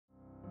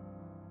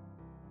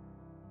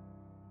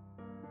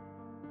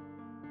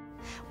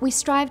We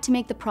strive to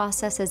make the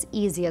process as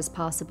easy as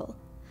possible.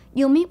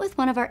 You'll meet with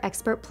one of our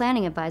expert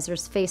planning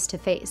advisors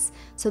face-to-face,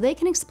 so they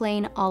can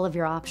explain all of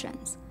your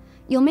options.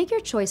 You'll make your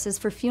choices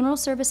for funeral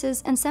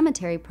services and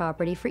cemetery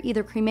property for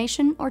either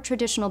cremation or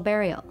traditional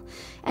burial,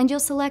 and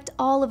you'll select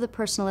all of the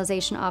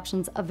personalization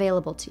options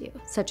available to you,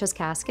 such as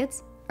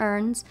caskets,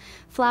 urns,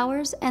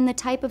 flowers, and the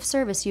type of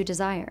service you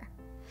desire.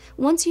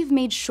 Once you've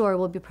made sure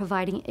we'll be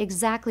providing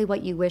exactly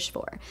what you wish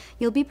for,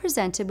 you'll be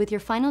presented with your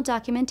final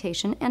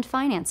documentation and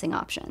financing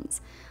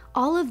options.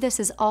 All of this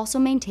is also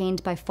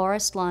maintained by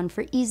Forest Lawn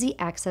for easy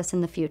access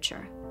in the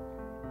future.